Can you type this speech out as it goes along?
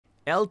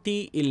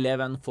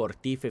LT11 for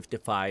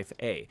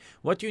T55A.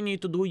 What you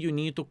need to do, you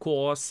need to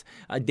cause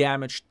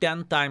damage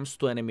 10 times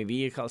to enemy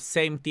vehicles,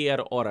 same tier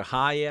or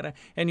higher,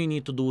 and you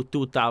need to do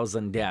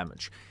 2000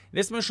 damage.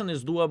 This mission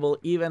is doable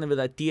even with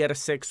a tier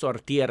 6 or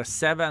tier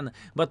 7,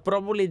 but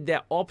probably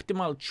the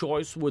optimal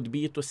choice would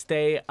be to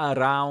stay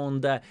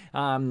around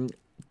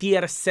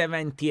tier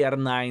 7, tier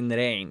 9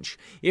 range.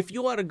 If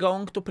you are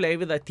going to play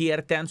with a tier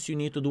 10s, you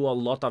need to do a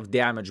lot of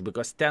damage,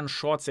 because 10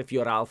 shots, if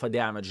your alpha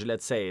damage,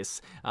 let's say,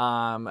 is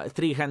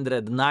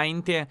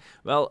 390,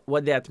 well,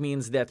 what that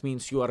means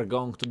you are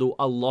going to do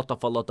a lot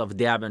of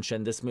damage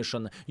in this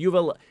mission. You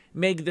will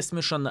make this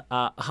mission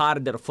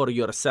harder for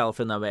yourself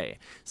in a way.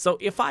 So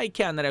if I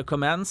can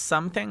recommend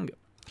something,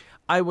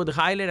 I would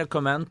highly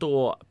recommend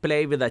to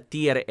play with a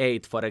tier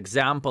 8. For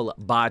example,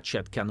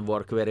 Batchet can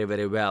work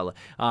very well.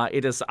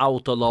 It is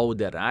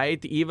auto-loader,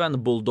 right?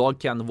 Even Bulldog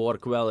can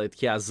work well. It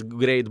has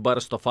great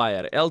burst of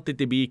fire.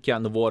 LTTB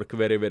can work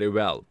very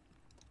well.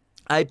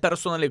 I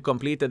personally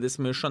completed this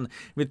mission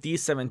with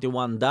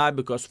T71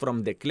 because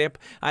from the clip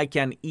I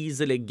can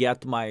easily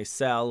get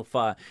myself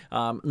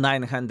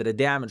 900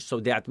 damage, so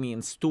that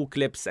means 2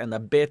 clips and a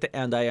bit,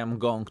 and I am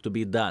going to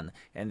be done.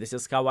 And this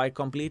is how I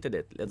completed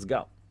it. Let's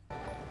go.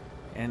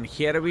 And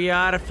here we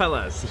are,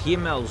 fellas,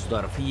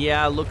 Himmelsdorf.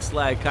 Yeah, looks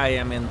like I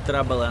am in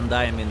trouble and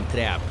I am in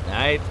trap,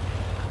 right?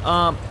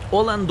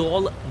 All and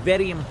all,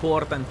 very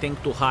important thing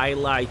to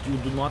highlight, you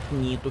do not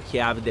need to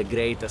have the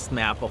greatest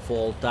map of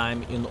all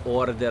time in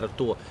order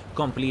to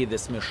complete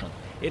this mission.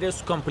 It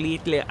is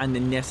completely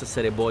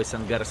unnecessary, boys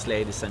and girls,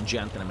 ladies and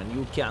gentlemen.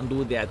 You can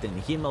do that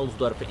in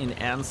Himmelsdorf, in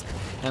Ensk,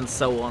 and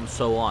so on.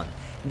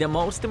 The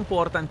most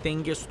important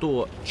thing is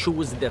to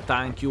choose the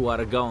tank you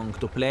are going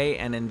to play,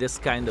 and in this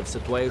kind of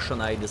situation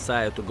I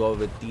decided to go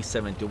with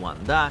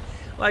T71.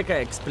 Like I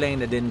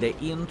explained it in the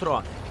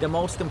intro, the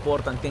most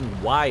important thing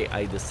why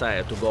I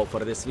decided to go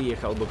for this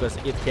vehicle, because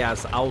it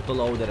has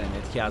autoloader and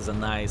it has a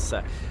nice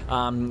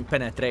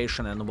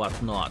penetration and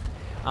whatnot.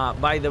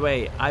 By the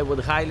way, I would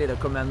highly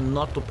recommend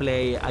not to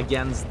play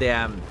against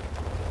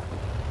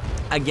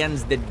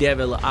the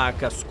Devil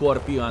AK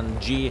Scorpion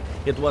G.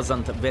 It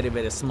wasn't a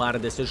very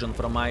smart decision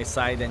from my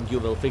side, and you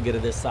will figure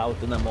this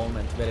out in a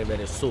moment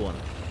very soon.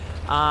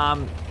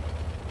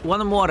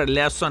 One more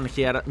lesson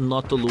here,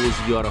 not to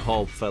lose your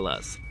hope,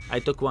 fellas. I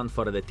took one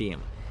for the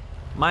team.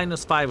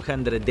 Minus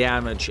 500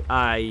 damage.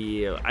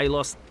 I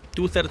lost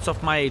 2/3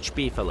 of my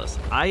HP, fellas.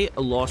 I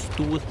lost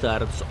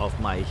 2/3 of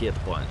my hit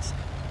points.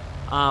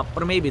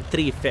 Or maybe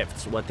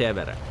 3/5,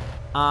 whatever.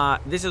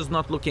 This is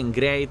not looking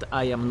great.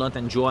 I am not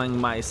enjoying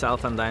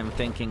myself, and I'm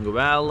thinking,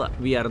 well,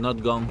 we are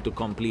not going to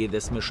complete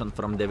this mission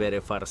from the very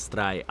first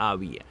try, are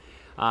we?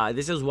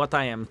 This is what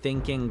I am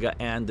thinking,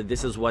 and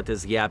this is what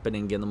is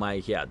happening in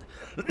my head.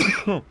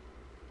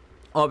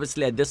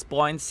 Obviously, at this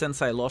point,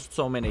 since I lost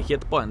so many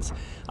hit points,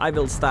 I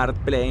will start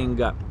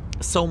playing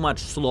so much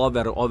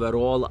slower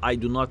overall. I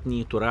do not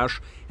need to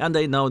rush, and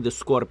I know the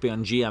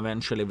Scorpion G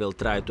eventually will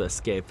try to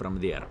escape from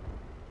there.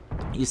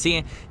 You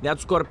see,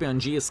 that Scorpion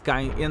G is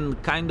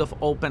kind of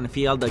open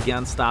field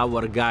against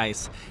our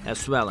guys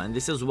as well, and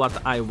this is what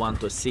I want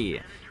to see.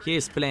 He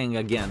is playing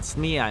against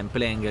me, I'm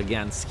playing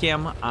against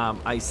him.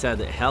 I said,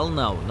 hell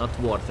no, not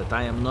worth it.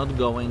 I am not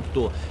going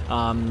to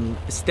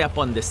step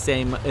on the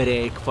same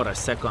rake for a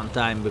second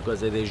time,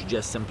 because it is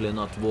just simply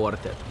not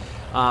worth it.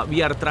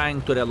 We are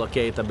trying to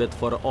relocate a bit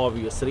for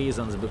obvious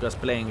reasons, because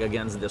playing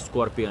against the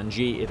Scorpion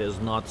G, it is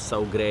not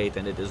so great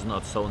and it is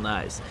not so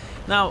nice.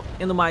 Now,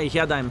 in my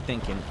head I'm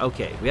thinking,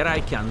 okay, where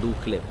I can do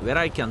clip,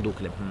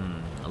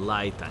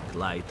 light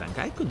tank.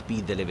 I could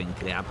beat the living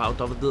crap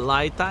out of the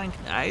light tank,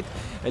 right?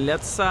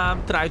 Let's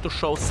try to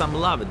show some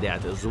love.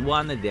 That is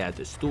 1, that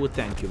is 2,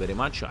 thank you very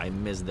much. I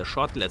missed the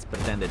shot, let's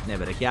pretend it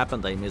never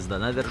happened. I missed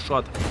another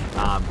shot.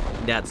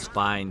 That's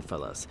fine,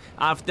 fellas.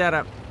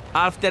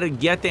 After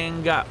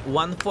getting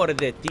one for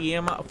the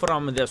team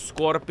from the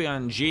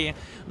Scorpion G,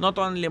 not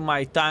only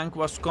my tank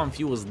was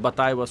confused, but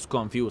I was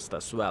confused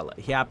as well.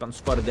 It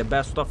happens for the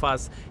best of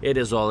us, it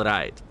is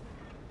alright.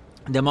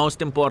 The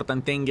most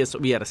important thing is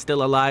we are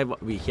still alive,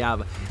 we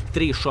have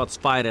 3 shots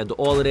fired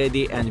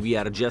already, and we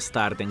are just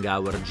starting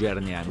our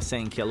journey. I'm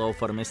saying hello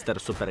for Mr.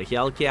 Super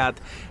Hellcat.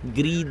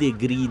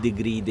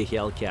 Greedy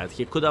Hellcat.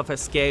 He could have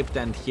escaped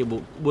and he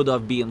would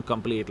have been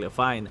completely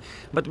fine,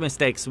 but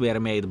mistakes were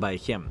made by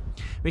him.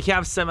 We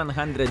have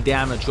 700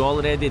 damage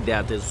already,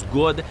 that is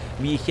good.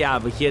 We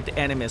have hit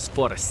enemies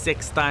for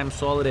 6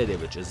 times already,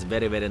 which is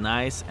very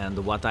nice. And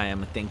what I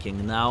am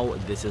thinking now,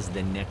 this is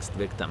the next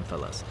victim,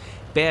 fellas.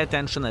 Pay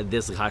attention at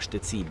this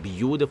HTC,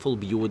 beautiful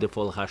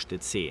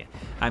HTC.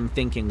 I'm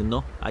thinking,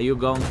 no, are you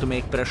going to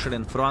make pressure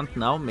in front?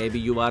 No, maybe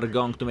you are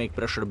going to make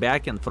pressure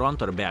back, in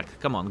front or back.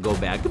 Come on, go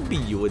back,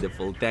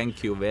 beautiful,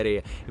 thank you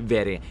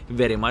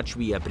very much,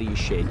 we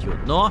appreciate you.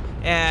 No,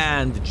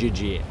 and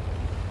GG.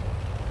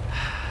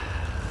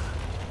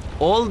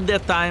 All the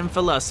time,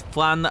 fellas,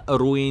 fun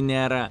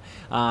ruiner,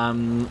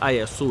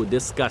 ISU,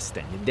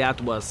 disgusting.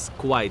 That was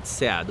quite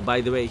sad.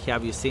 By the way,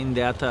 have you seen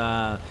that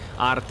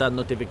ARTA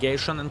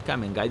notification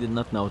incoming? I did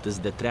not notice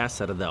the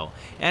tracer though.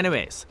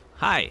 Anyways,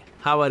 Hi,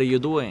 how are you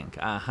doing?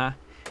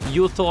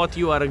 You thought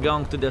you are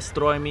going to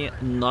destroy me?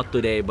 Not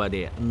today,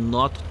 buddy.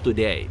 Not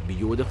today.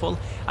 Beautiful.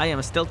 I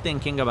am still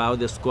thinking about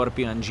the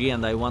Scorpion G,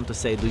 and I want to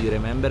say, do you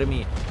remember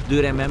me? Do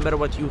you remember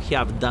what you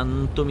have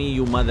done to me,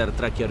 you mother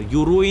trucker?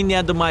 You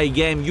ruined my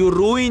game. You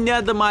ruined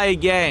my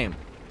game.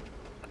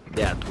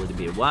 That would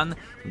be 1,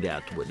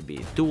 that would be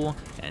 2,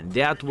 and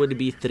that would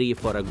be 3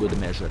 for a good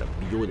measure.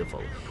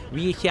 Beautiful.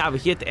 We have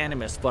hit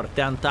enemies for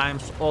 10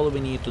 times. All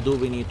we need to do,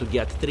 we need to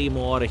get 3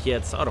 more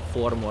hits or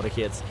 4 more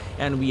hits,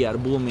 and we are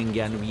booming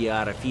and we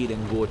are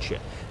feeling Gucci.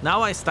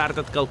 Now I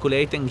started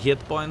calculating hit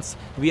points.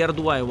 Where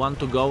do I want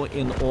to go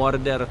in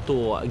order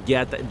to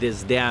get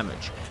this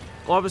damage?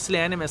 Obviously,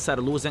 enemies are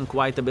losing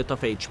quite a bit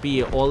of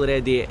HP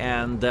already,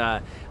 and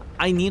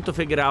I need to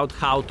figure out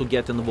how to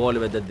get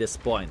involved at this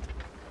point.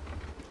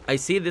 I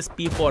see this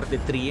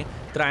P43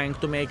 trying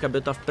to make a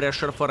bit of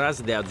pressure for us.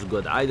 That's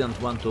good. I don't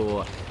want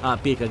to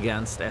pick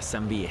against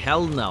SMB.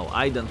 Hell no,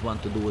 I don't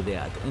want to do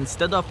that.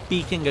 Instead of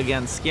picking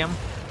against him,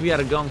 we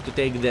are going to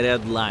take the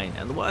red line.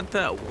 And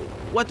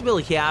what will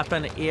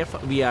happen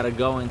if we are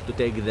going to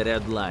take the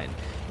red line?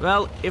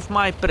 Well, if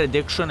my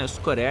prediction is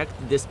correct,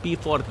 this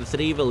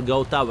P43 will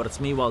go towards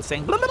me while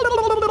saying blah, blah, blah,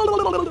 blah,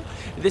 blah, blah.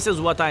 This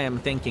is what I am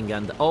thinking,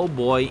 and oh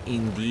boy,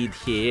 indeed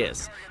he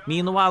is.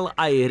 Meanwhile,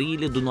 I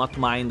really do not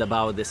mind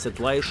about the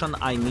situation.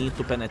 I need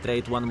to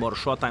penetrate one more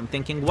shot. I'm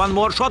thinking one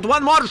more shot,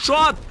 one more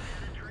shot!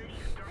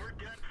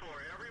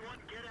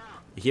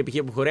 Hip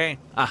hip hooray.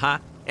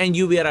 And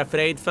you were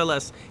afraid,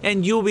 fellas.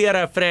 And you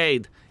were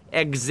afraid.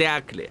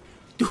 Exactly.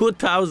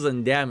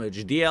 2000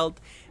 damage dealt,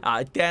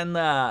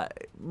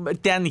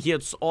 10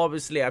 hits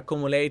obviously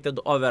accumulated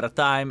over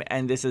time,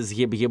 and this is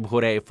hip hip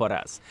hooray for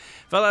us.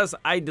 Fellas,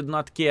 I did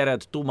not care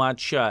too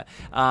much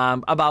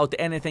about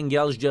anything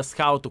else, just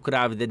how to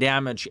craft the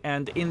damage,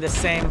 and in the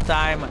same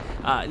time,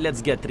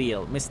 let's get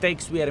real.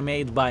 Mistakes were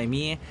made by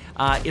me.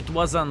 It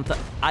wasn't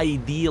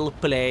ideal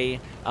play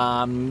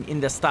in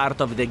the start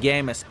of the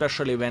game,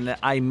 especially when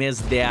I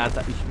missed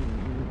that.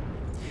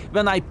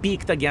 When I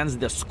peeked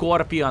against the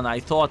Scorpion, I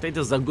thought it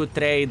is a good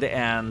trade,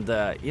 and,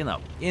 you know,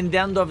 in the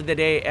end of the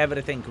day,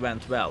 everything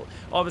went well.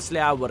 Obviously,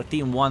 our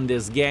team won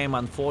this game.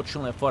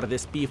 Unfortunately for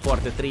this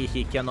P43,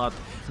 he cannot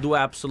do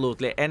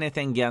absolutely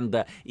anything, and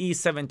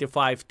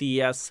E75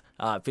 TS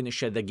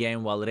finished the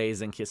game while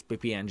raising his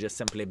PP and just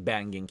simply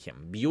banging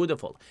him.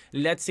 Beautiful.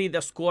 Let's see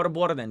the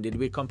scoreboard, and did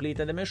we complete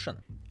the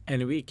mission?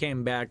 And we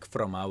came back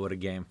from our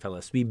game,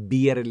 fellas. We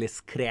barely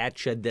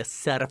scratched the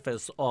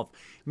surface of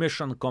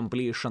mission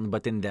completion,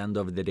 but in the end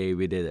of the day,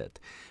 we did it.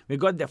 We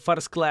got the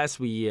first class.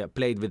 We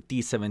played with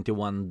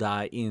T71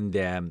 die in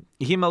the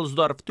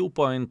Himmelsdorf,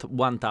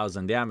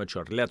 2,100 damage,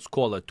 or let's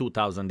call it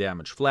 2,000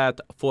 damage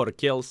flat, 4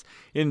 kills.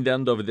 In the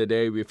end of the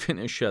day, we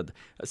finished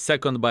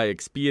second by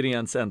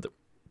experience and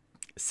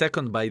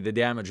second by the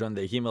damage on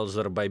the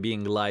Himmelsdorf by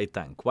being light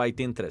tank. Quite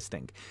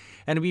interesting.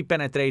 And we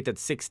penetrated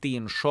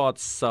 16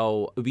 shots,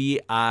 so we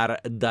are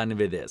done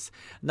with this.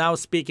 Now,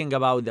 speaking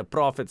about the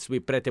profits, we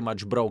pretty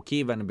much broke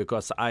even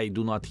because I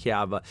do not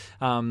have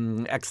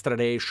extra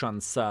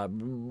rations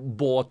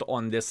bought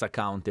on this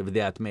account, if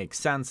that makes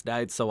sense,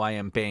 right? So I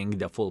am paying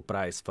the full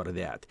price for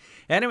that.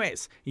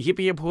 Anyways, hip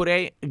hip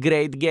hooray,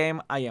 great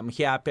game. I am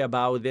happy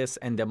about this,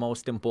 and the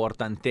most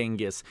important thing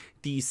is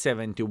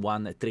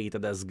T71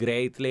 treated us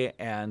greatly,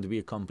 and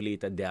we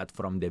completed that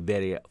from the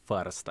very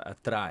first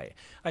try.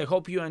 I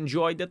hope you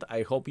enjoyed it.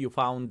 I hope you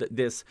found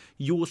this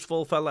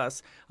useful,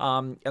 fellas.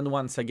 And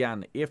once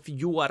again, if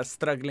you are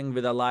struggling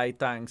with the light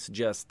tanks,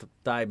 just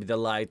type the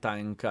light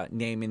tank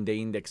name in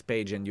the index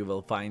page and you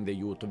will find the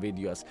YouTube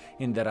videos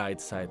in the right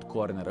side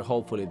corner.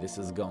 Hopefully this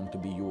is going to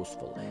be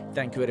useful.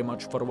 Thank you very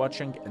much for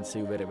watching, and see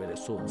you very, very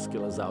soon.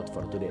 Skill is out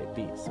for today.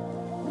 Peace.